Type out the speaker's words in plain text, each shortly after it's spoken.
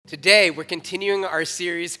Today, we're continuing our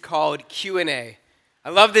series called Q&A. I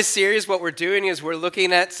love this series. What we're doing is we're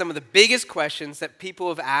looking at some of the biggest questions that people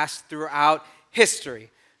have asked throughout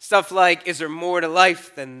history. Stuff like, is there more to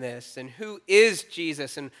life than this? And who is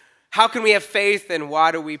Jesus? And how can we have faith? And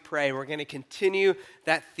why do we pray? We're going to continue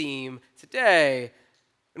that theme today.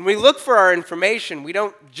 When we look for our information, we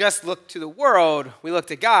don't just look to the world. We look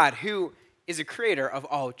to God, who is a creator of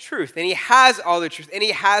all truth. And he has all the truth, and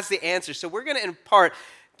he has the answers. So we're going to impart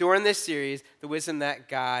during this series the wisdom that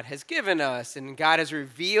God has given us and God has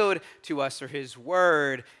revealed to us through his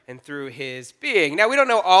word and through his being. Now, we don't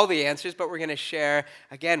know all the answers, but we're going to share,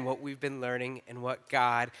 again, what we've been learning and what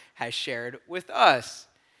God has shared with us.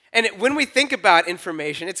 And when we think about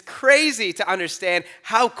information, it's crazy to understand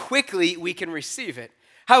how quickly we can receive it,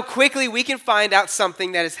 how quickly we can find out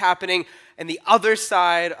something that is happening in the other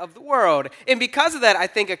side of the world. And because of that, I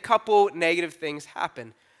think a couple negative things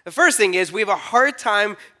happen. The first thing is we have a hard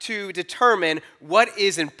time to determine what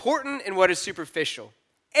is important and what is superficial.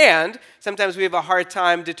 And sometimes we have a hard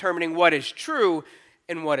time determining what is true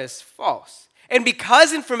and what is false. And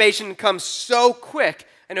because information comes so quick,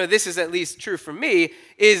 I know this is at least true for me,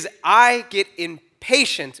 is I get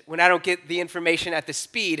impatient when I don't get the information at the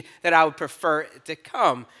speed that I would prefer it to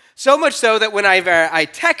come. So much so that when I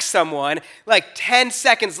text someone, like 10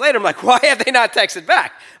 seconds later, I'm like, why have they not texted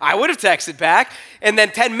back? I would have texted back. And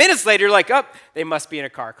then 10 minutes later, like, oh, they must be in a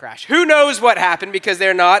car crash. Who knows what happened because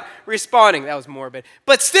they're not responding. That was morbid.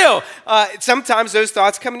 But still, sometimes those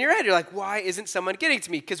thoughts come in your head. You're like, why isn't someone getting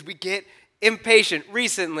to me? Because we get impatient.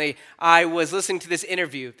 Recently, I was listening to this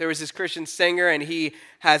interview. There was this Christian singer, and he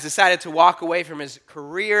has decided to walk away from his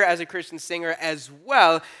career as a Christian singer as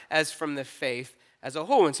well as from the faith as a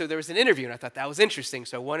whole. And so there was an interview, and I thought that was interesting.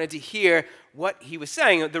 So I wanted to hear what he was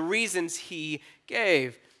saying, the reasons he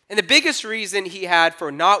gave. And the biggest reason he had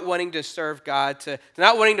for not wanting to serve God, to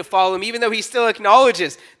not wanting to follow him, even though he still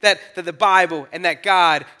acknowledges that the Bible and that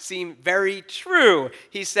God seem very true,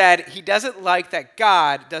 he said he doesn't like that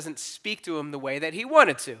God doesn't speak to him the way that he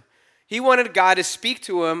wanted to. He wanted God to speak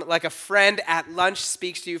to him like a friend at lunch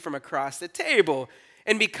speaks to you from across the table.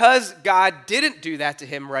 And because God didn't do that to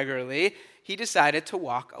him regularly, he decided to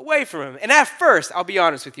walk away from him. And at first, I'll be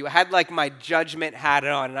honest with you, I had like my judgment hat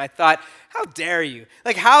on, and I thought, how dare you?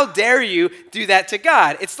 Like, how dare you do that to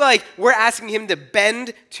God? It's like we're asking him to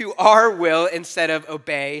bend to our will instead of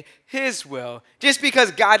obey his will. Just because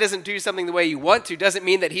God doesn't do something the way you want to doesn't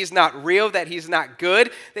mean that he's not real, that he's not good,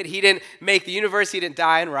 that he didn't make the universe, he didn't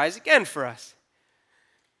die and rise again for us.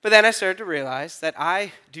 But then I started to realize that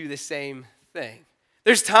I do the same thing.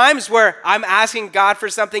 There's times where I'm asking God for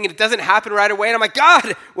something and it doesn't happen right away, and I'm like,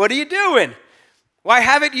 God, what are you doing? Why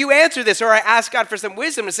haven't you answered this? Or I ask God for some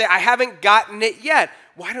wisdom to say, I haven't gotten it yet.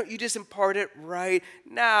 Why don't you just impart it right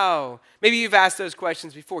now? Maybe you've asked those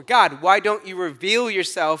questions before. God, why don't you reveal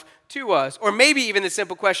yourself to us? Or maybe even the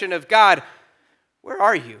simple question of, God, where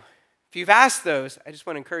are you? If you've asked those, I just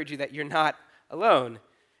want to encourage you that you're not alone.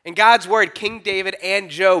 In God's word, King David and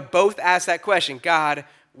Job both asked that question, God,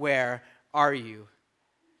 where are you?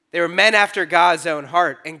 They were men after God's own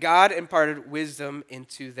heart, and God imparted wisdom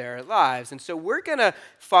into their lives. And so we're going to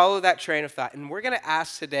follow that train of thought, and we're going to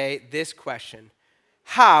ask today this question: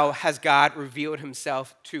 how has God revealed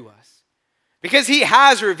himself to us? Because he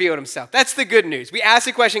has revealed himself. That's the good news. We ask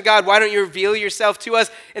the question, God, why don't you reveal yourself to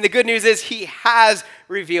us? And the good news is he has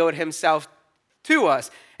revealed himself to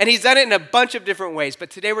us. And he's done it in a bunch of different ways. But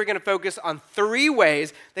today we're going to focus on 3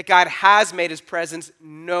 ways that God has made his presence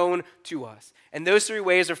known to us. And those 3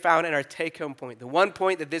 ways are found in our take-home point, the one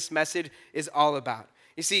point that this message is all about.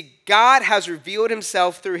 You see, God has revealed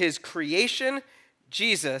himself through his creation,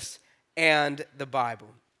 Jesus, and the Bible.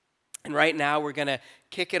 And right now we're going to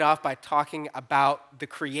kick it off by talking about the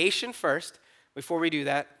creation first. Before we do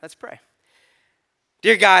that, let's pray.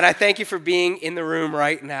 Dear God, I thank you for being in the room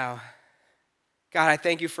right now. God, I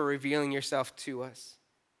thank you for revealing yourself to us.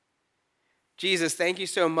 Jesus, thank you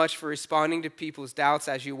so much for responding to people's doubts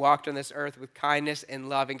as you walked on this earth with kindness and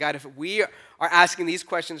love. And God, if we are asking these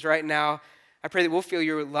questions right now, I pray that we'll feel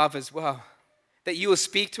your love as well, that you will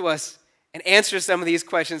speak to us and answer some of these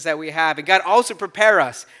questions that we have. And God, also prepare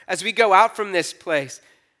us as we go out from this place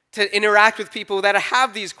to interact with people that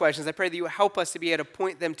have these questions. I pray that you will help us to be able to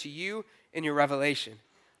point them to you in your revelation.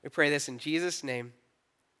 We pray this in Jesus' name.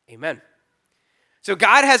 Amen. So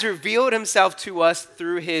God has revealed himself to us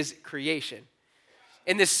through his creation.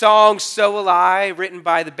 In the song, So Will I, written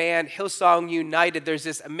by the band Hillsong United, there's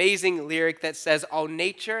this amazing lyric that says, all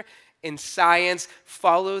nature and science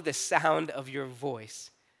follow the sound of your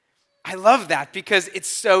voice. I love that because it's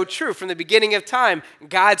so true. From the beginning of time,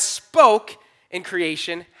 God spoke and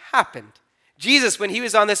creation happened. Jesus, when he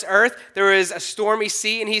was on this earth, there was a stormy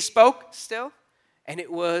sea and he spoke still, and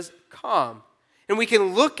it was calm. And we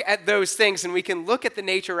can look at those things and we can look at the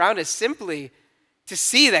nature around us simply to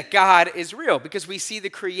see that God is real because we see the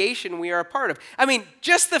creation we are a part of. I mean,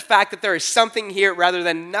 just the fact that there is something here rather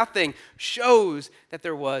than nothing shows that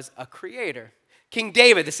there was a creator. King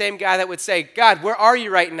David, the same guy that would say, God, where are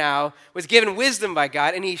you right now, was given wisdom by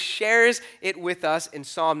God, and he shares it with us in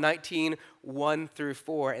Psalm 19, 1 through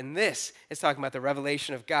 4. And this is talking about the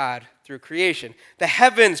revelation of God through creation. The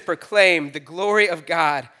heavens proclaim the glory of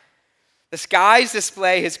God. The skies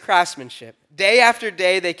display his craftsmanship. Day after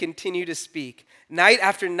day they continue to speak. Night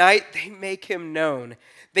after night they make him known.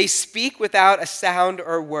 They speak without a sound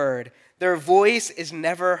or word. Their voice is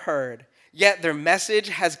never heard. Yet their message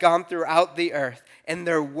has gone throughout the earth, and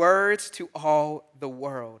their words to all the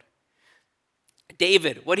world.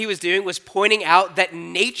 David, what he was doing was pointing out that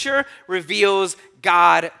nature reveals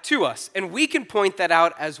God to us, and we can point that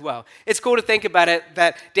out as well. It's cool to think about it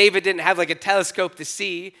that David didn't have like a telescope to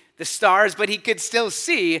see the stars, but he could still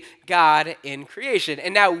see God in creation.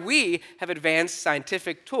 And now we have advanced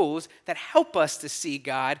scientific tools that help us to see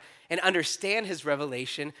God and understand his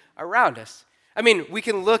revelation around us. I mean, we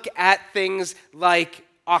can look at things like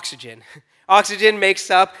oxygen. Oxygen makes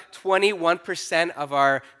up 21% of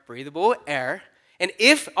our breathable air. And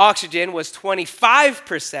if oxygen was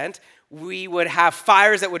 25%, we would have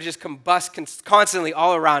fires that would just combust constantly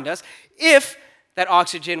all around us. If that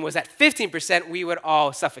oxygen was at 15%, we would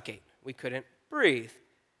all suffocate. We couldn't breathe.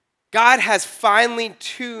 God has finely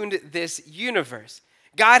tuned this universe.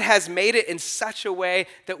 God has made it in such a way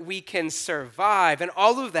that we can survive. And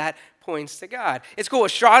all of that points to God. It's cool.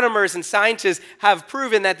 Astronomers and scientists have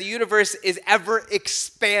proven that the universe is ever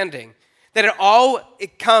expanding, that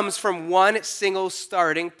it comes from one single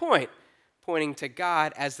starting point, pointing to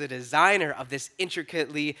God as the designer of this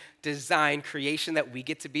intricately designed creation that we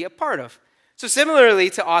get to be a part of. So similarly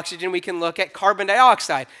to oxygen, we can look at carbon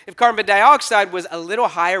dioxide. If carbon dioxide was a little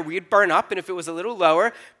higher, we'd burn up, and if it was a little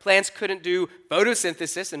lower, plants couldn't do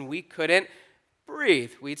photosynthesis and we couldn't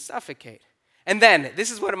breathe. We'd suffocate. And then,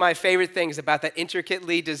 this is one of my favorite things about that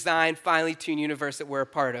intricately designed, finely tuned universe that we're a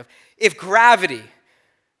part of. If gravity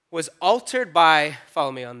was altered by,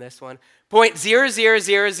 follow me on this one,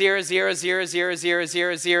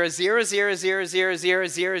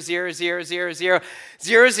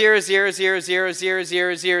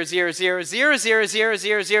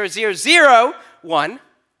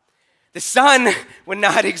 the sun would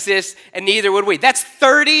not exist, and neither would we. That's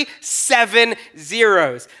 37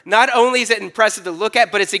 zeros. Not only is it impressive to look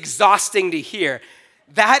at, but it's exhausting to hear.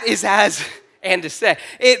 That is as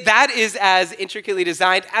intricately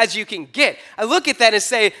designed as you can get. I look at that and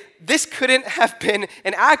say, this couldn't have been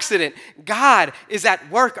an accident. God is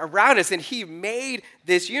at work around us, and he made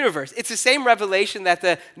this universe. It's the same revelation that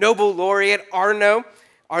the Nobel laureate Arno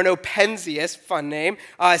Penzias, fun name,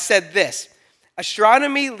 said this: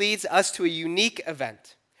 astronomy leads us to a unique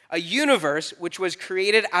event, a universe which was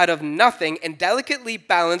created out of nothing and delicately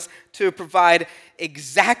balanced to provide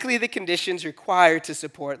exactly the conditions required to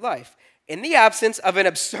support life. In the absence of an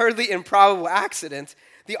absurdly improbable accident,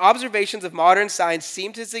 the observations of modern science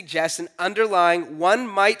seem to suggest an underlying, one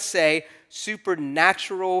might say,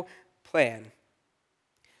 supernatural plan.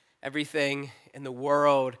 Everything in the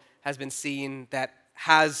world has been seen that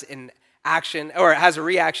has an action, or has a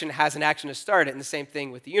reaction, has an action to start it, and the same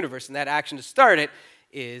thing with the universe, and that action to start it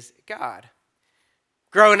is God.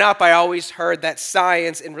 Growing up, I always heard that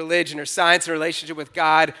science and religion, or science and relationship with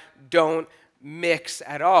God, don't mix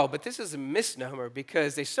at all. But this is a misnomer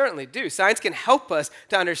because they certainly do. Science can help us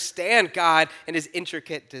to understand God and his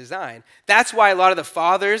intricate design. That's why a lot of the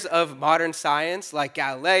fathers of modern science, like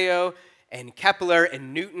Galileo and Kepler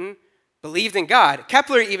and Newton, believed in God.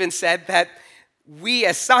 Kepler even said that we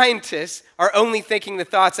as scientists are only thinking the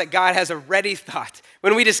thoughts that God has already thought.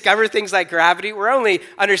 When we discover things like gravity, we're only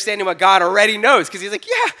understanding what God already knows, because he's like,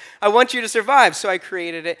 yeah, I want you to survive, so I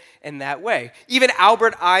created it in that way. Even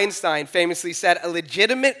Albert Einstein famously said, a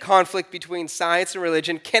legitimate conflict between science and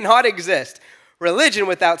religion cannot exist. Religion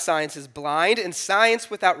without science is blind, and science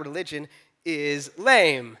without religion is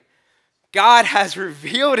lame. God has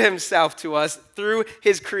revealed himself to us through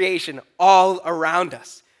his creation all around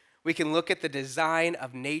us. We can look at the design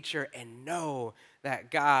of nature and know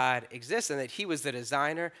that God exists and that he was the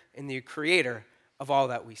designer and the creator of all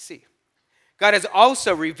that we see. God has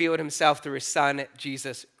also revealed himself through his son,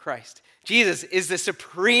 Jesus Christ. Jesus is the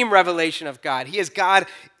supreme revelation of God. He is God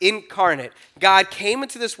incarnate. God came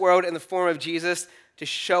into this world in the form of Jesus to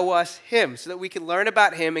show us him so that we can learn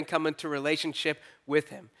about him and come into relationship with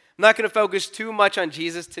him. I'm not going to focus too much on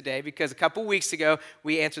Jesus today because a couple weeks ago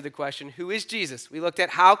we answered the question, who is Jesus? We looked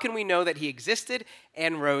at how can we know that he existed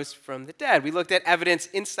and rose from the dead. We looked at evidence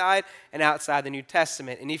inside and outside the New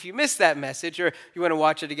Testament. And if you missed that message or you want to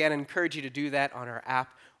watch it again, I encourage you to do that on our app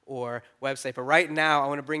or website. But right now I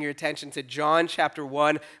want to bring your attention to John chapter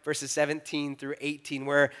 1, verses 17 through 18,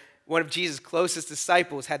 where one of Jesus' closest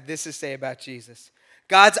disciples had this to say about Jesus.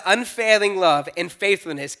 God's unfailing love and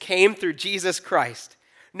faithfulness came through Jesus Christ.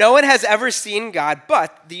 No one has ever seen God,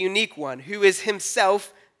 but the unique one, who is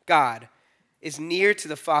himself God, is near to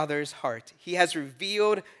the Father's heart. He has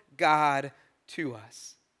revealed God to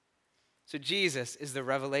us. So Jesus is the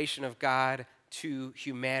revelation of God to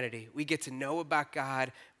humanity. We get to know about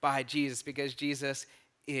God by Jesus because Jesus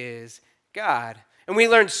is God. And we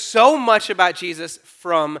learn so much about Jesus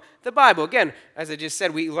from the Bible. Again, as I just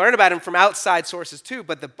said, we learn about him from outside sources too,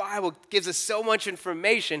 but the Bible gives us so much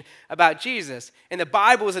information about Jesus. And the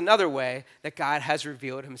Bible is another way that God has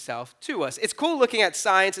revealed himself to us. It's cool looking at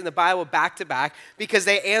science and the Bible back to back because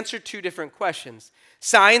they answer two different questions.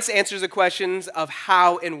 Science answers the questions of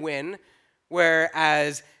how and when,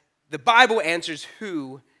 whereas the Bible answers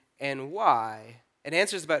who and why. It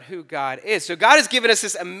answers about who God is. So God has given us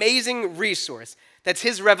this amazing resource that's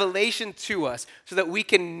his revelation to us so that we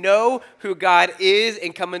can know who God is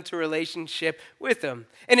and come into a relationship with him.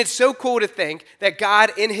 And it's so cool to think that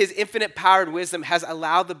God, in his infinite power and wisdom, has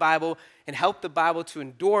allowed the Bible and helped the Bible to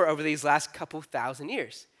endure over these last couple thousand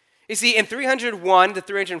years. You see, in 301 to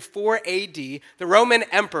 304 AD, the Roman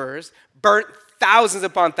emperors burnt thousands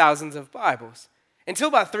upon thousands of Bibles. Until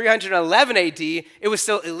about 311 AD, it was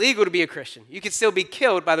still illegal to be a Christian. You could still be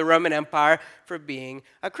killed by the Roman Empire for being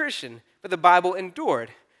a Christian. But the Bible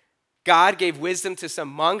endured. God gave wisdom to some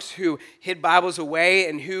monks who hid Bibles away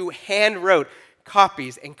and who hand wrote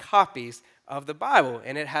copies and copies of the Bible,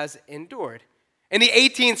 and it has endured. In the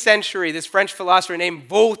 18th century, this French philosopher named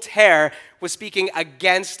Voltaire was speaking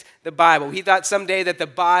against the Bible. He thought someday that the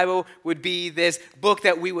Bible would be this book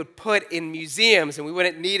that we would put in museums and we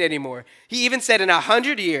wouldn't need anymore. He even said in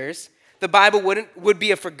 100 years, the Bible would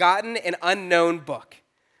be a forgotten and unknown book.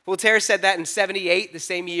 Voltaire said that in 78, the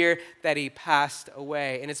same year that he passed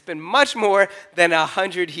away. And it's been much more than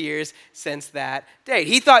 100 years since that date.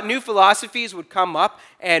 He thought new philosophies would come up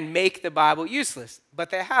and make the Bible useless, but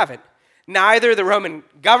they haven't. Neither the Roman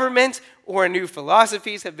government or new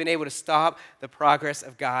philosophies have been able to stop the progress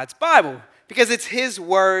of God's Bible because it's his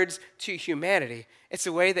words to humanity. It's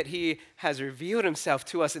the way that he has revealed himself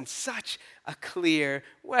to us in such a clear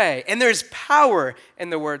way. And there's power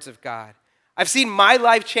in the words of God. I've seen my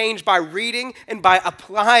life change by reading and by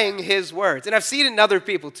applying his words. And I've seen it in other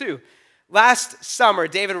people too. Last summer,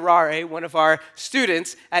 David Rare, one of our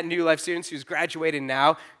students at New Life Students who's graduating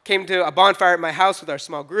now, came to a bonfire at my house with our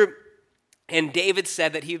small group. And David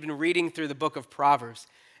said that he'd been reading through the book of Proverbs.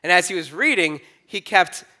 And as he was reading, he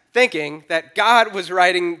kept thinking that God was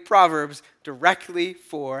writing Proverbs directly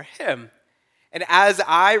for him. And as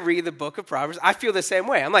I read the book of Proverbs, I feel the same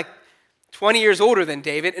way. I'm like 20 years older than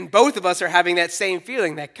David, and both of us are having that same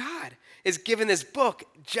feeling that God is giving this book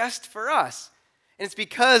just for us. And it's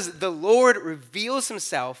because the Lord reveals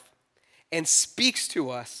himself and speaks to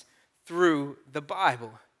us through the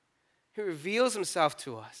Bible. He reveals himself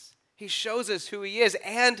to us. He shows us who he is,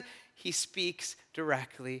 and he speaks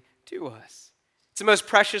directly to us. It's the most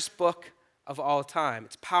precious book of all time.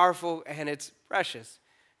 It's powerful and it's precious.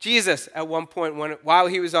 Jesus, at one point, while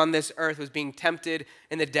he was on this earth, was being tempted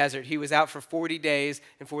in the desert. He was out for 40 days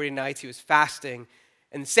and 40 nights. He was fasting.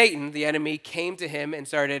 And Satan, the enemy, came to him and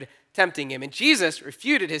started tempting him. And Jesus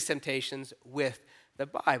refuted his temptations with the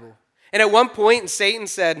Bible. And at one point, Satan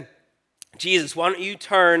said, Jesus, why don't you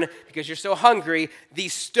turn, because you're so hungry,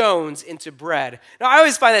 these stones into bread? Now, I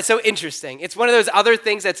always find that so interesting. It's one of those other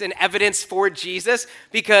things that's an evidence for Jesus,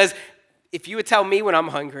 because if you would tell me when I'm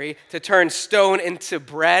hungry to turn stone into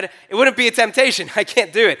bread, it wouldn't be a temptation. I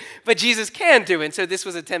can't do it. But Jesus can do it, and so this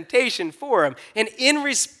was a temptation for him. And in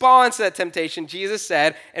response to that temptation, Jesus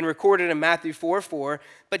said, and recorded in Matthew 4:4,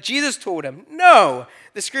 but Jesus told him, no,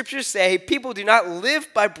 the scriptures say people do not live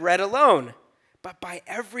by bread alone, but by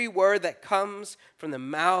every word that comes from the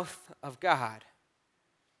mouth of God.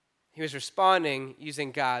 He was responding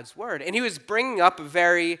using God's word. And he was bringing up a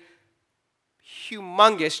very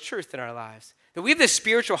humongous truth in our lives. That we have this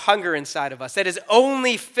spiritual hunger inside of us that is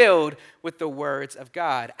only filled with the words of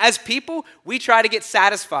God. As people, we try to get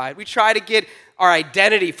satisfied. We try to get our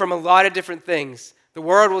identity from a lot of different things. The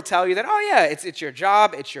world will tell you that, oh yeah, it's your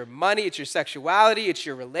job, it's your money, it's your sexuality, it's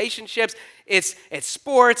your relationships, it's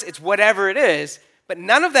sports, it's whatever it is. But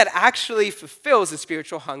none of that actually fulfills the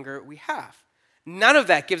spiritual hunger we have. None of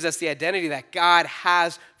that gives us the identity that God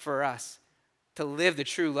has for us to live the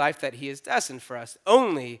true life that he has destined for us.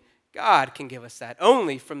 Only God can give us that,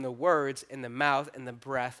 only from the words and the mouth and the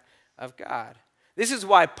breath of God. This is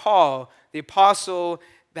why Paul, the apostle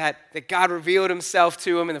that God revealed himself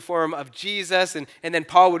to him in the form of Jesus, and then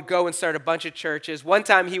Paul would go and start a bunch of churches. One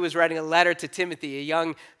time he was writing a letter to Timothy, a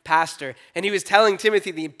young pastor, and he was telling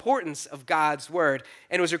Timothy the importance of God's word.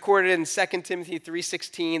 And it was recorded in 2 Timothy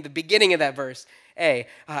 3:16, the beginning of that verse.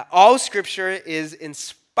 All scripture is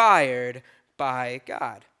inspired by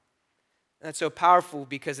God. And that's so powerful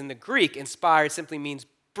because in the Greek, inspired simply means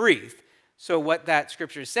breathe. So what that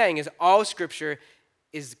scripture is saying is all scripture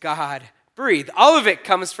is God breathed. All of it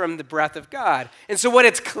comes from the breath of God. And so what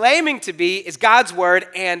it's claiming to be is God's word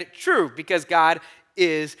and true, because God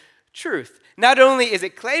is truth. Not only is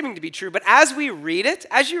it claiming to be true, but as we read it,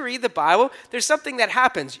 as you read the Bible, there's something that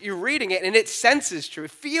happens. You're reading it and it senses true,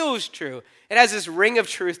 it feels true. It has this ring of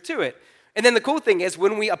truth to it. And then the cool thing is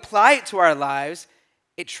when we apply it to our lives,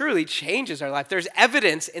 it truly changes our life. There's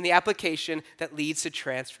evidence in the application that leads to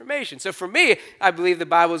transformation. So for me, I believe the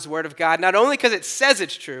Bible is the word of God, not only because it says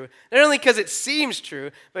it's true, not only because it seems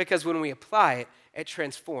true, but because when we apply it, it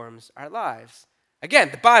transforms our lives. Again,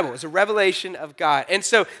 the Bible is a revelation of God. And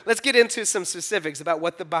so let's get into some specifics about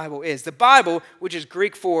what the Bible is. The Bible, which is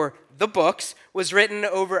Greek for the books, was written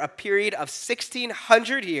over a period of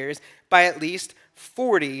 1,600 years by at least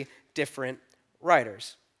 40 different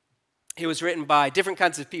writers. It was written by different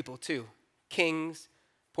kinds of people too. Kings,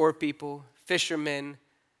 poor people, fishermen,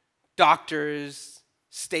 doctors,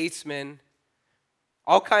 statesmen.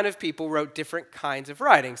 All kinds of people wrote different kinds of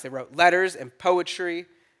writings. They wrote letters and poetry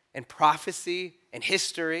and prophecy and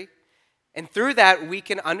history. And through that, we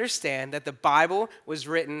can understand that the Bible was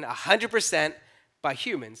written 100% by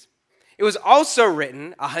humans. It was also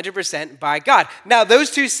written 100% by God. Now,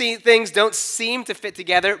 those two things don't seem to fit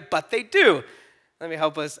together, but they do. Let me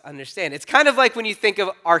help us understand. It's kind of like when you think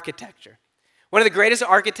of architecture. One of the greatest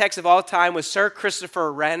architects of all time was Sir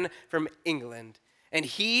Christopher Wren from England. And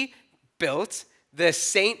he built the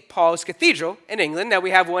St. Paul's Cathedral in England. Now,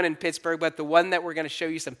 we have one in Pittsburgh, but the one that we're going to show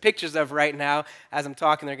you some pictures of right now, as I'm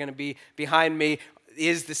talking, they're going to be behind me,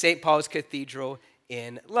 is the St. Paul's Cathedral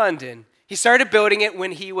in London. He started building it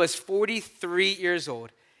when he was 43 years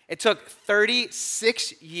old. It took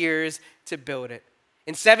 36 years to build it.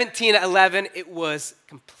 In 1711, it was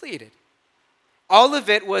completed. All of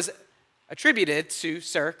it was attributed to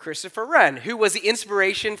Sir Christopher Wren, who was the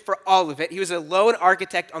inspiration for all of it. He was a lone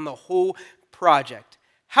architect on the whole project.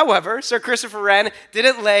 However, Sir Christopher Wren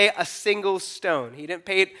didn't lay a single stone. He didn't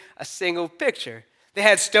paint a single picture. They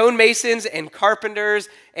had stonemasons and carpenters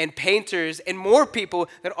and painters and more people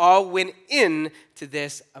that all went into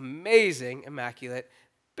this amazing, immaculate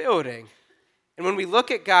building. And when we look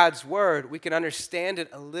at God's word, we can understand it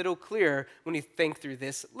a little clearer when we think through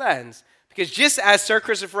this lens. Because just as Sir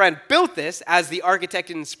Christopher Wren built this as the architect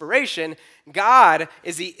and inspiration, God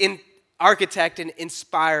is the architect and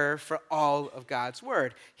inspirer for all of God's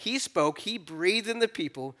word. He spoke, he breathed in the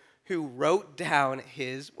people who wrote down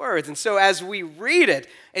his words. And so as we read it,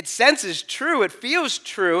 it senses true, it feels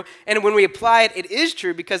true, and when we apply it, it is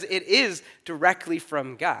true because it is directly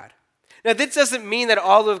from God. Now, this doesn't mean that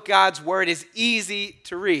all of God's word is easy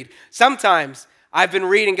to read. Sometimes I've been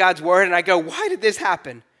reading God's word and I go, why did this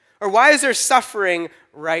happen? Or why is there suffering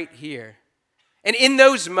right here? And in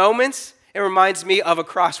those moments, it reminds me of a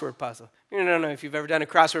crossword puzzle. I don't know if you've ever done a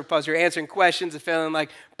crossword puzzle. You're answering questions and filling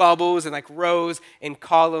like bubbles and like rows and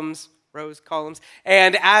columns.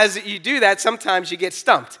 And as you do that, sometimes you get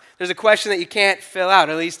stumped. There's a question that you can't fill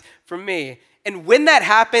out, at least for me. And when that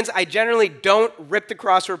happens, I generally don't rip the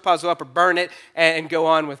crossword puzzle up or burn it and go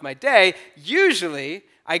on with my day. Usually,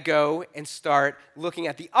 I go and start looking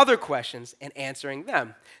at the other questions and answering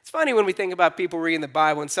them. It's funny when we think about people reading the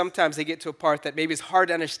Bible, and sometimes they get to a part that maybe is hard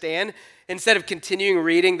to understand. Instead of continuing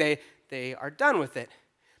reading, they are done with it.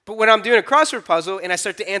 But when I'm doing a crossword puzzle and I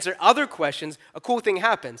start to answer other questions, a cool thing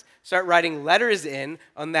happens. Start writing letters in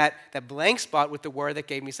on that blank spot with the word that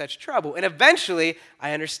gave me such trouble. And eventually,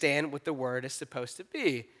 I understand what the word is supposed to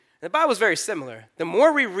be. And the Bible is very similar. The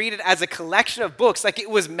more we read it as a collection of books, like it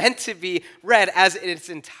was meant to be read as in its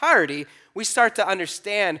entirety, we start to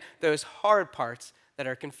understand those hard parts that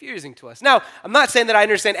are confusing to us. Now, I'm not saying that I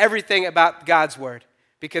understand everything about God's word,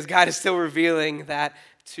 because God is still revealing that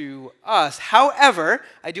to us. However,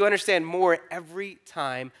 I do understand more every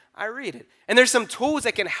time I read it. And there's some tools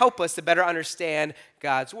that can help us to better understand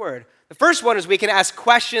God's word. The first one is we can ask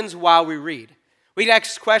questions while we read. We can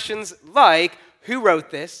ask questions like, who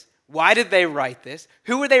wrote this? Why did they write this?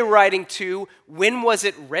 Who were they writing to? When was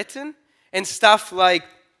it written? And stuff like,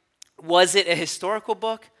 Was it a historical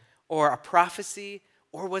book or a prophecy?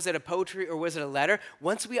 Or was it a poetry, or was it a letter?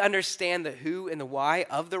 Once we understand the who and the why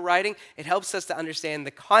of the writing, it helps us to understand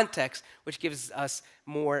the context, which gives us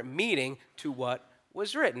more meaning to what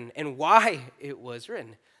was written and why it was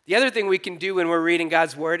written. The other thing we can do when we're reading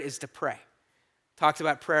God's word is to pray. Talked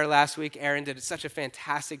about prayer last week. Aaron did such a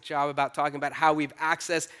fantastic job about talking about how we've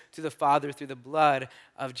access to the Father through the blood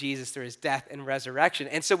of Jesus, through his death and resurrection.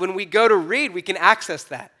 And so when we go to read, we can access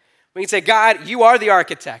that. We can say, God, you are the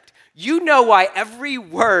architect. You know why every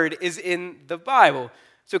word is in the Bible.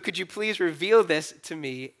 So could you please reveal this to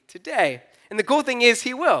me today? And the cool thing is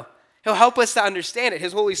he will. He'll help us to understand it.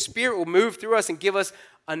 His Holy Spirit will move through us and give us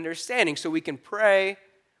understanding so we can pray,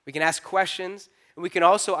 we can ask questions, and we can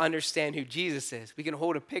also understand who Jesus is. We can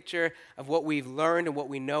hold a picture of what we've learned and what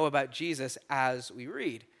we know about Jesus as we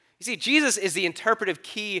read. You see, Jesus is the interpretive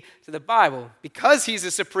key to the Bible because he's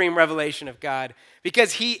the supreme revelation of God,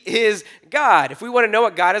 because he is God. If we want to know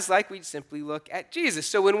what God is like, we simply look at Jesus.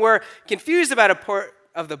 So when we're confused about a part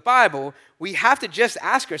of the Bible, we have to just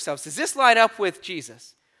ask ourselves, does this line up with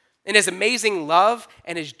Jesus and his amazing love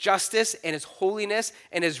and his justice and his holiness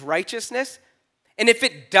and his righteousness? And if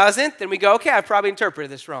it doesn't, then we go, okay, I've probably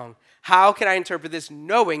interpreted this wrong. How can I interpret this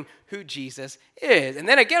knowing who Jesus is? And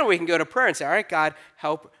then again, we can go to prayer and say, all right, God,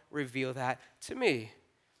 help reveal that to me.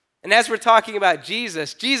 And as we're talking about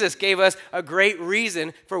Jesus, Jesus gave us a great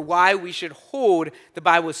reason for why we should hold the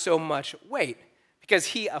Bible with so much weight, because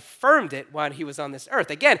he affirmed it while he was on this earth.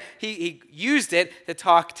 Again, he used it to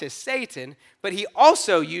talk to Satan, but he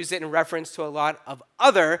also used it in reference to a lot of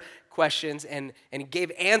other questions and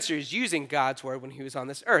gave answers using God's word when he was on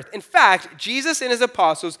this earth. In fact, Jesus and his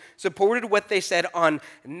apostles supported what they said on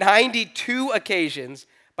 92 occasions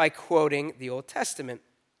by quoting the Old Testament.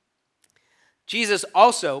 Jesus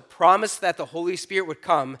also promised that the Holy Spirit would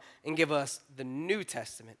come and give us the New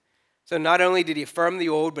Testament. So not only did he affirm the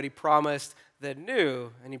old, but he promised the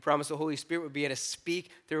new, and he promised the Holy Spirit would be able to speak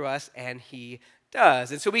through us, and he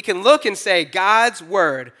does. And so we can look and say God's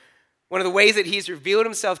word, one of the ways that he's revealed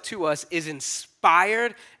himself to us, is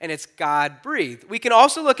inspired and it's God-breathed. We can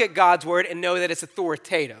also look at God's word and know that it's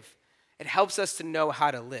authoritative. It helps us to know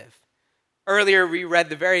how to live. Earlier, we read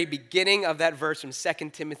the very beginning of that verse from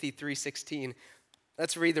 2 Timothy 3:16.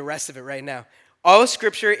 Let's read the rest of it right now. All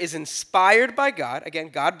scripture is inspired by God, again,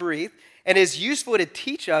 God-breathed, and is useful to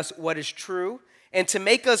teach us what is true and to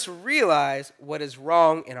make us realize what is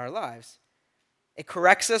wrong in our lives. It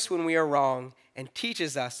corrects us when we are wrong and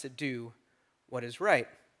teaches us to do what is right.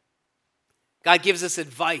 God gives us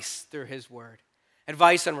advice through his word.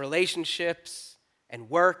 Advice on relationships and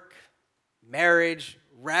work, marriage,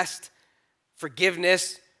 rest,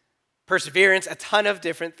 forgiveness, perseverance, a ton of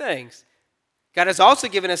different things. God has also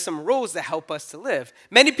given us some rules that help us to live.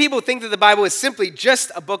 Many people think that the Bible is simply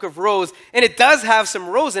just a book of rules, and it does have some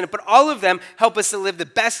rules in it, but all of them help us to live the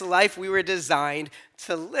best life we were designed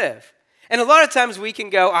to live. And a lot of times we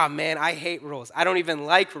can go, oh man, I hate rules. I don't even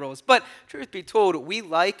like rules. But truth be told, we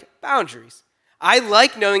like boundaries. I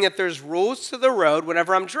like knowing that there's rules to the road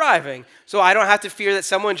whenever I'm driving, so I don't have to fear that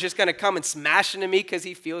someone's just going to come and smash into me because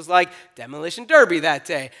he feels like demolition derby that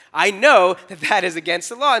day. I know that that is against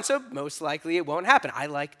the law, and so most likely it won't happen. I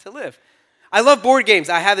like to live. I love board games.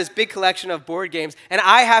 I have this big collection of board games, and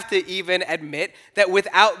I have to even admit that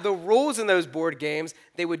without the rules in those board games,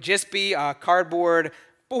 they would just be a cardboard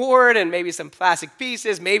board and maybe some plastic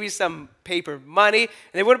pieces, maybe some paper money, and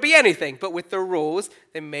they wouldn't be anything. But with the rules,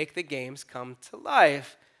 they make the games come to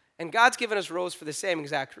life. And God's given us rules for the same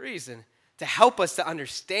exact reason, to help us to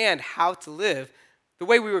understand how to live the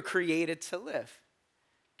way we were created to live.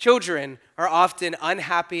 Children are often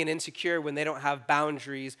unhappy and insecure when they don't have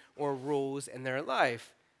boundaries or rules in their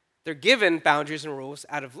life. They're given boundaries and rules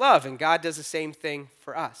out of love, and God does the same thing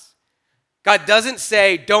for us. God doesn't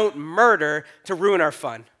say, don't murder to ruin our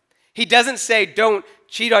fun. He doesn't say, don't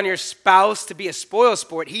cheat on your spouse to be a spoil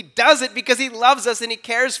sport. He does it because he loves us and he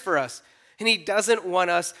cares for us. And he doesn't want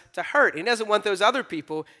us to hurt. He doesn't want those other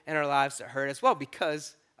people in our lives to hurt as well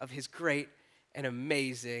because of his great and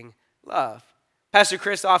amazing love. Pastor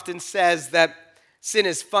Chris often says that sin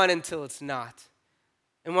is fun until it's not.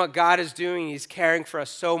 And what God is doing, he's caring for us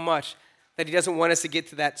so much that he doesn't want us to get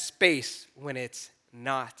to that space when it's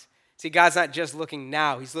not. See, God's not just looking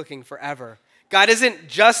now, he's looking forever. God isn't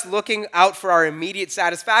just looking out for our immediate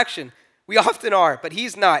satisfaction. We often are, but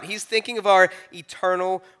he's not. He's thinking of our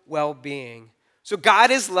eternal well-being. So God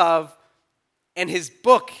is love, and his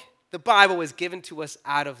book, the Bible, was given to us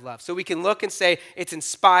out of love. So we can look and say it's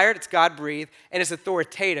inspired, it's God-breathed, and it's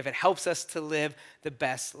authoritative. It helps us to live the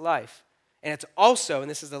best life. And it's also, and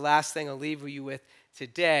this is the last thing I'll leave you with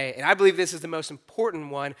today. And I believe this is the most important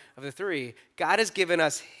one of the three. God has given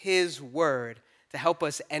us his word to help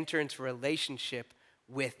us enter into a relationship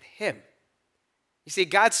with him. You see,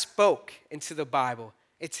 God spoke into the Bible.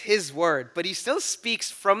 It's his word, but he still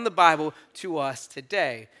speaks from the Bible to us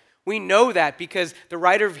today. We know that because the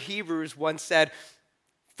writer of Hebrews once said,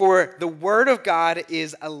 "For the word of God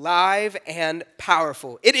is alive and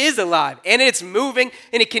powerful." It is alive, and it's moving,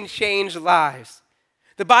 and it can change lives.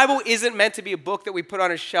 The Bible isn't meant to be a book that we put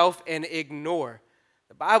on a shelf and ignore.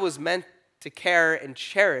 The Bible is meant to care and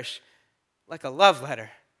cherish like a love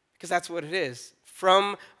letter, because that's what it is,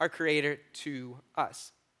 from our Creator to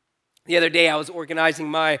us. The other day, I was organizing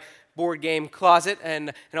my board game closet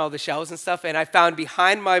and all the shelves and stuff, and I found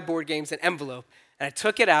behind my board games an envelope. And I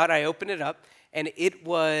took it out, I opened it up, and it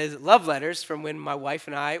was love letters from when my wife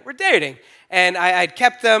and I were dating. And I'd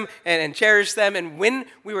kept them and cherished them, and when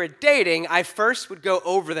we were dating, I first would go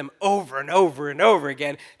over them over and over and over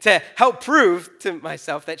again to help prove to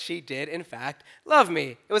myself that she did, in fact, love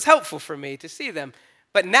me. It was helpful for me to see them.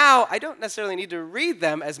 But now, I don't necessarily need to read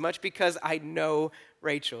them as much because I know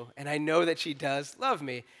Rachel, and I know that she does love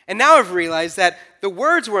me. And now I've realized that the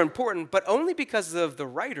words were important, but only because of the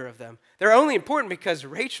writer of them. They're only important because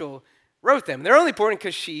Rachel wrote them. They're only important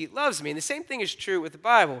because she loves me. And the same thing is true with the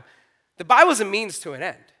Bible. The Bible is a means to an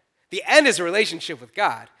end. The end is a relationship with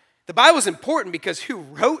God. The Bible is important because who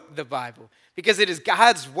wrote the Bible? Because it is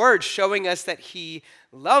God's word showing us that he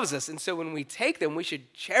loves us. And so when we take them, we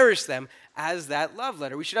should cherish them as that love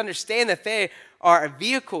letter. We should understand that they are a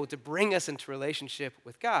vehicle to bring us into relationship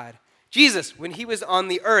with God. Jesus, when he was on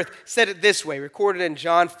the earth, said it this way, recorded in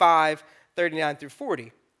John 5:39 through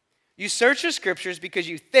 40. "You search the scriptures because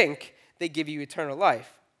you think they give you eternal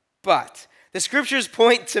life. But the scriptures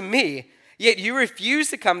point to me, yet you refuse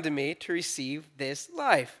to come to me to receive this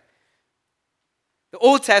life." The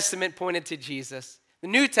Old Testament pointed to Jesus. The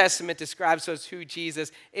New Testament describes to us who Jesus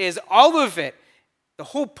is. All of it, the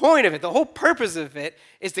whole point of it, the whole purpose of it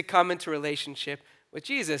is to come into relationship with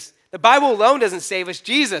Jesus. The Bible alone doesn't save us.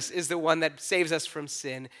 Jesus is the one that saves us from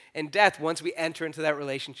sin and death once we enter into that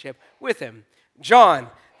relationship with him. John,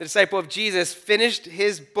 the disciple of Jesus, finished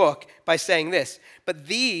his book by saying this, "But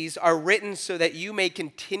these are written so that you may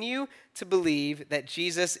continue to believe that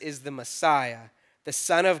Jesus is the Messiah, the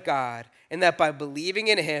Son of God, and that by believing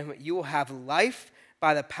in him, you will have life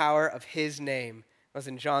by the power of his name." That was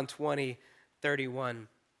in John 20:31.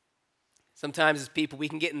 Sometimes as people, we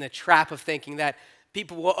can get in the trap of thinking that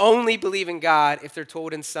people will only believe in God if they're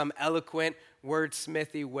told in some eloquent,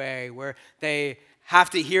 wordsmithy way, where they have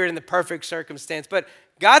to hear it in the perfect circumstance. But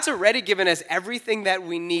God's already given us everything that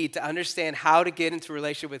we need to understand how to get into a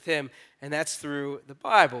relationship with him, and that's through the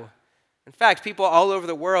Bible. In fact, people all over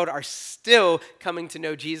the world are still coming to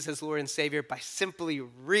know Jesus as Lord and Savior by simply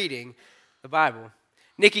reading the Bible.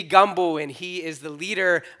 Nicky Gumbel, and he is the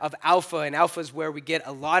leader of Alpha, and Alpha is where we get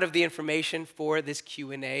a lot of the information for this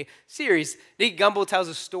Q&A series. Nicky Gumbel tells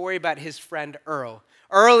a story about his friend Earl.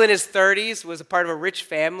 Earl in his 30s was a part of a rich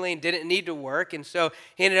family and didn't need to work, and so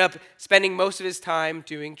he ended up spending most of his time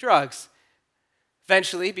doing drugs.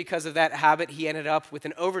 Eventually, because of that habit, he ended up with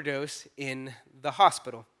an overdose in the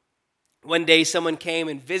hospital. One day, someone came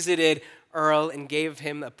and visited Earl and gave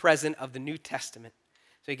him a present of the New Testament.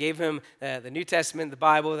 So he gave him the New Testament, the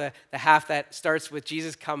Bible, the half that starts with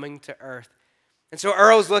Jesus coming to earth. And so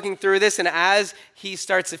Earl's looking through this, and as he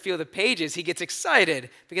starts to feel the pages, he gets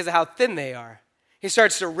excited because of how thin they are. He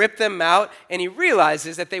starts to rip them out, and he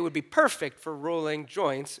realizes that they would be perfect for rolling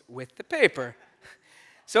joints with the paper.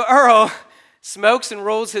 So Earl smokes and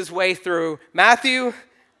rolls his way through Matthew,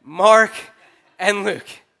 Mark, and Luke.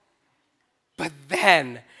 But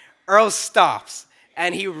then Earl stops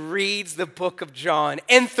and he reads the book of John.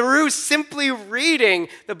 And through simply reading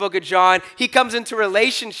the book of John, he comes into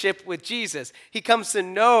relationship with Jesus. He comes to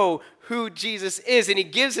know who Jesus is, and he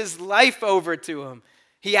gives his life over to him.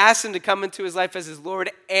 He asks him to come into his life as his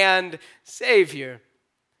Lord and Savior.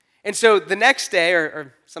 And so the next day,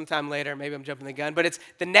 or sometime later, maybe I'm jumping the gun, but it's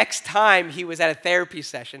the next time he was at a therapy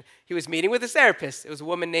session, he was meeting with his therapist. It was a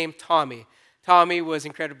woman named Tommy. Tommy was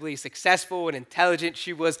incredibly successful and intelligent.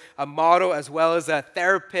 She was a model as well as a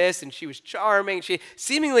therapist, and she was charming. She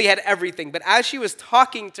seemingly had everything. But as she was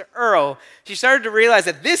talking to Earl, she started to realize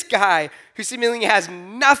that this guy, who seemingly has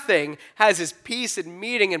nothing, has his peace and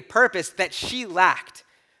meaning and purpose that she lacked,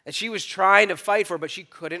 that she was trying to fight for, but she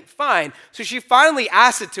couldn't find. So she finally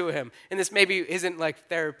asked it to him. And this maybe isn't like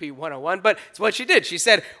therapy 101, but it's what she did. She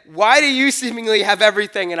said, "Why do you seemingly have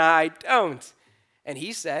everything and I don't?" And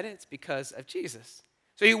he said, "It's because of Jesus."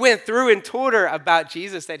 So he went through and told her about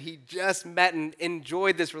Jesus that he just met and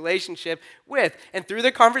enjoyed this relationship with. And through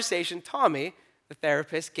the conversation, Tommy, the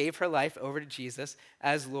therapist, gave her life over to Jesus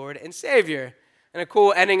as Lord and Savior. And a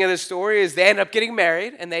cool ending of the story is they ended up getting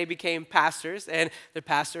married, and they became pastors, and they're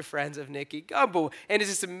pastor friends of Nicky Gumbel. And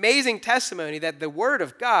it's this amazing testimony that the Word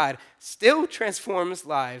of God still transforms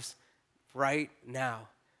lives right now.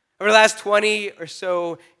 Over the last 20 or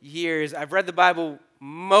so years, I've read the Bible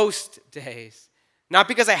most days. Not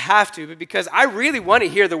because I have to, but because I really want to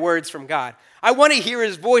hear the words from God. I want to hear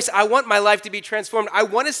his voice. I want my life to be transformed. I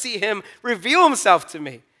want to see him reveal himself to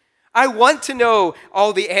me. I want to know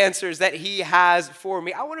all the answers that he has for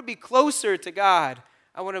me. I want to be closer to God.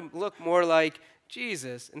 I want to look more like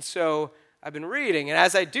Jesus. And so I've been reading. And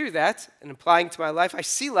as I do that and applying to my life, I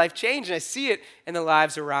see life change, and I see it in the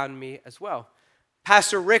lives around me as well.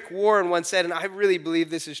 Pastor Rick Warren once said, and I really believe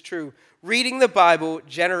this is true, reading the Bible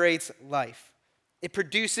generates life. It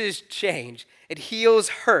produces change. It heals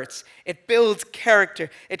hurts. It builds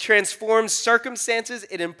character. It transforms circumstances.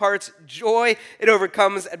 It imparts joy. It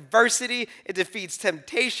overcomes adversity. It defeats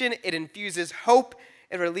temptation. It infuses hope.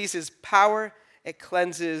 It releases power. It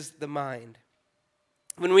cleanses the mind.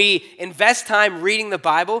 When we invest time reading the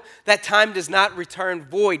Bible, that time does not return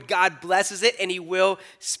void. God blesses it, and he will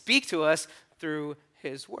speak to us through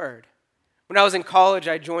his word. When I was in college,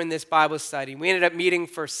 I joined this Bible study. We ended up meeting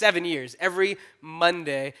for 7 years. Every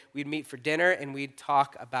Monday, we'd meet for dinner, and we'd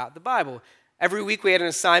talk about the Bible. Every week, we had an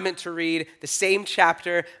assignment to read the same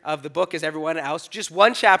chapter of the book as everyone else, just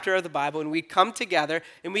one chapter of the Bible, and we'd come together,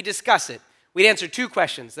 and we'd discuss it. We'd answer 2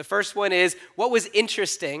 questions. The first one is, what was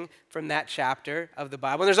interesting from that chapter of the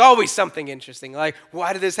Bible? And there's always something interesting, like,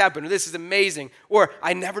 why did this happen? Or, this is amazing. Or,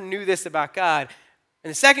 I never knew this about God.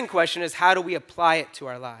 And the second question is, how do we apply it to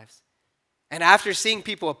our lives? And after seeing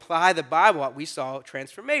people apply the Bible, we saw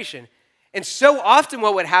transformation. And so often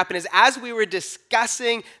what would happen is as we were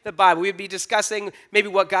discussing the Bible, we'd be discussing maybe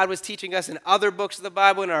what God was teaching us in other books of the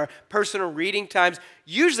Bible in our personal reading times.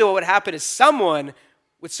 Usually what would happen is someone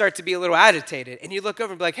would start to be a little agitated. And you'd look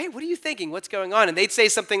over and be like, hey, what are you thinking? What's going on? And they'd say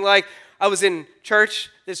something like, I was in church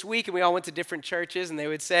this week, and we all went to different churches, and they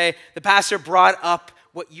would say, the pastor brought up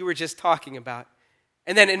what you were just talking about.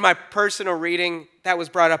 And then in my personal reading, that was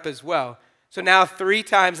brought up as well. So now 3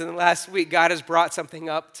 times in the last week, God has brought something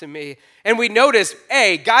up to me. And we notice,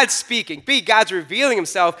 A, God's speaking. B, God's revealing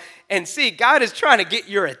himself. And C, God is trying to get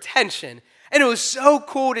your attention. And it was so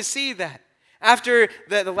cool to see that. After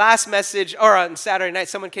the last message, or on Saturday night,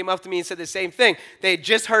 someone came up to me and said the same thing. They had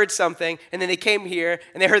just heard something, and then they came here,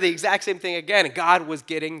 and they heard the exact same thing again, and God was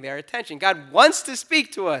getting their attention. God wants to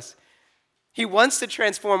speak to us. He wants to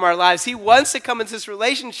transform our lives. He wants to come into this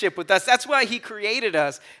relationship with us. That's why he created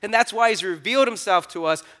us. And that's why he's revealed himself to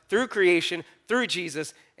us through creation, through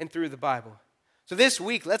Jesus, and through the Bible. So this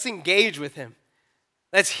week, let's engage with him.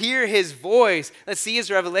 Let's hear his voice. Let's see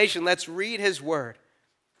his revelation. Let's read his word.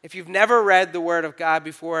 If you've never read the word of God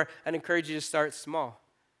before, I'd encourage you to start small.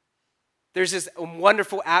 There's this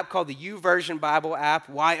wonderful app called the YouVersion Bible app,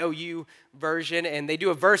 YOU version, and they do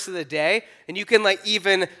a verse of the day, and you can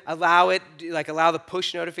even allow the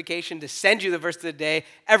push notification to send you the verse of the day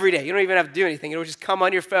every day. You don't even have to do anything. It'll just come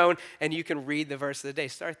on your phone, and you can read the verse of the day.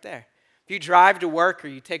 Start there. If you drive to work or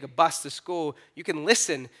you take a bus to school, you can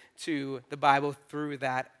listen to the Bible through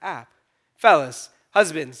that app. Fellas,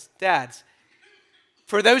 husbands, dads,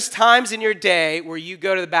 for those times in your day where you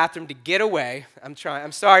go to the bathroom to get away, I'm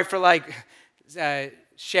sorry for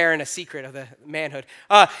sharing a secret of the manhood.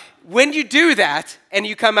 When you do that and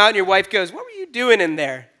you come out and your wife goes, what were you doing in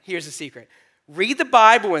there? Here's a secret. Read the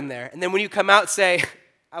Bible in there, and then when you come out, say,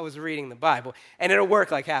 I was reading the Bible. And it'll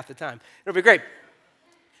work like half the time. It'll be great.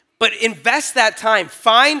 But invest that time.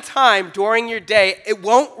 Find time during your day. It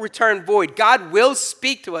won't return void. God will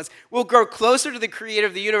speak to us. We'll grow closer to the creator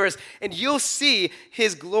of the universe, and you'll see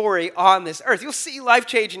his glory on this earth. You'll see life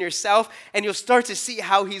change in yourself, and you'll start to see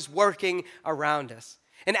how he's working around us.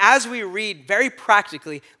 And as we read, very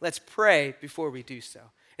practically, let's pray before we do so.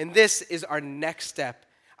 And this is our next step.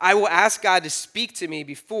 I will ask God to speak to me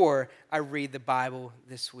before I read the Bible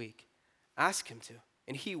this week. Ask him to,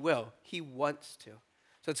 and he will. He wants to.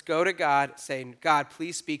 So let's go to God saying, God,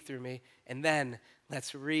 please speak through me, and then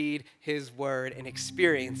let's read his word and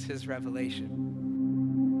experience his revelation.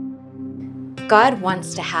 God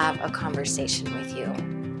wants to have a conversation with you.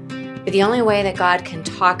 But the only way that God can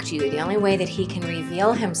talk to you, the only way that he can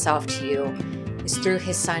reveal himself to you is through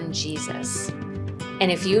his son, Jesus.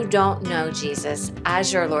 And if you don't know Jesus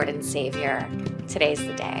as your Lord and Savior, today's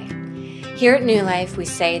the day. Here at New Life, we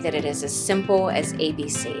say that it is as simple as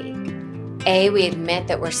ABC. A, we admit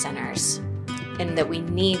that we're sinners and that we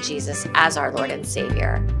need Jesus as our Lord and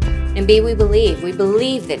Savior. And B, we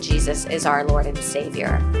believe that Jesus is our Lord and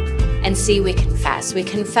Savior. And C, we confess. We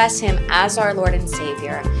confess him as our Lord and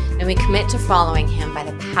Savior, and we commit to following him by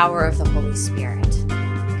the power of the Holy Spirit.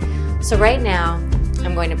 So right now,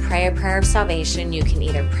 I'm going to pray a prayer of salvation. You can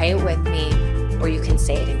either pray it with me or you can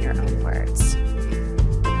say it in your own words.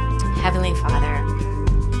 Heavenly Father,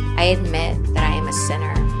 I admit that I am a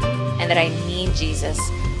sinner and that I need Jesus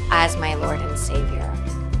as my Lord and Savior.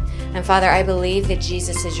 And Father, I believe that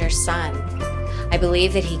Jesus is your Son. I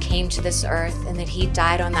believe that he came to this earth and that he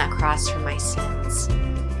died on that cross for my sins.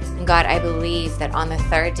 And God, I believe that on the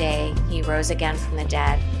third day, he rose again from the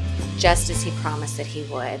dead, just as he promised that he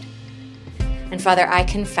would. And Father, I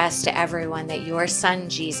confess to everyone that your Son,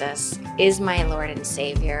 Jesus, is my Lord and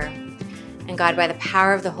Savior. And God, by the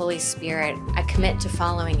power of the Holy Spirit, I commit to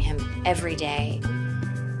following him every day.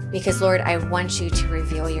 Because Lord, I want you to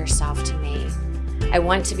reveal yourself to me. I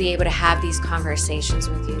want to be able to have these conversations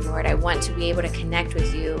with you, Lord. I want to be able to connect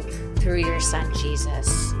with you through your Son,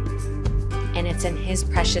 Jesus. And it's in his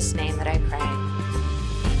precious name that I pray.